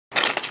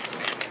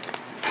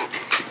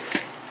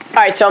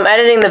Alright, so I'm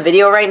editing the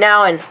video right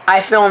now, and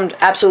I filmed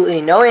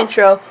absolutely no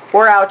intro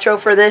or outro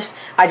for this.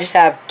 I just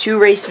have 2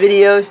 race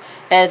videos,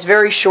 and it's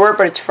very short,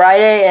 but it's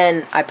Friday,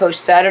 and I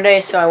post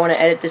Saturday, so I want to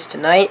edit this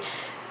tonight.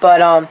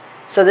 But,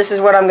 so this is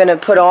what I'm going to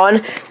put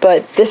on,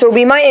 but this will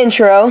be my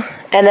intro,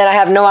 and then I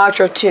have no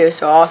outro too,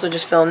 so I'll also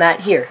just film that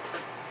here.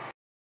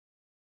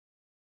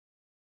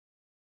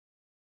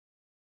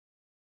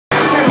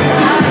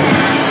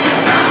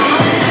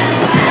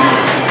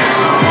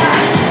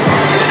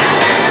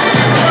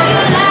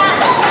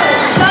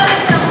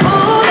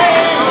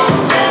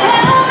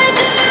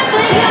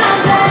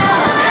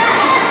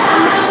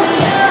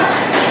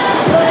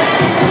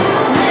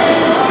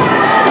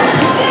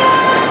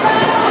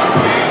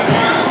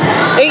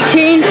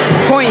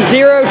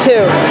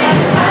 .02.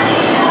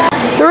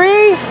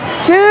 3,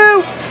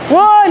 2,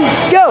 1,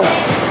 go!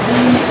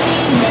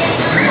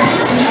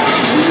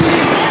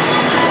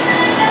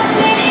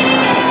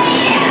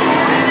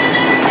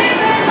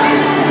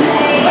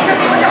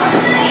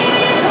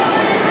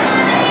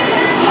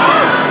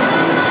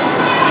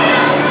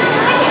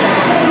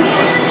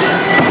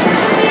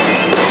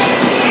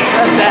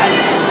 That's bad.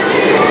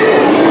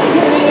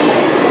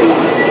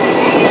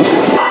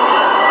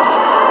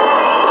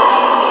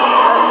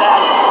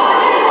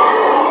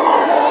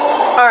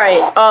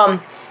 Alright,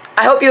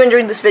 I hope you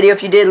enjoyed this video.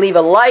 If you did, leave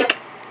a like,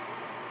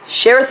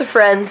 share with your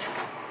friends,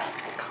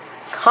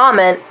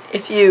 comment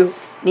if you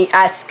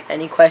ask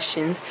any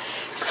questions,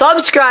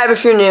 subscribe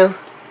if you're new,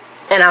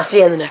 and I'll see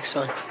you in the next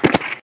one.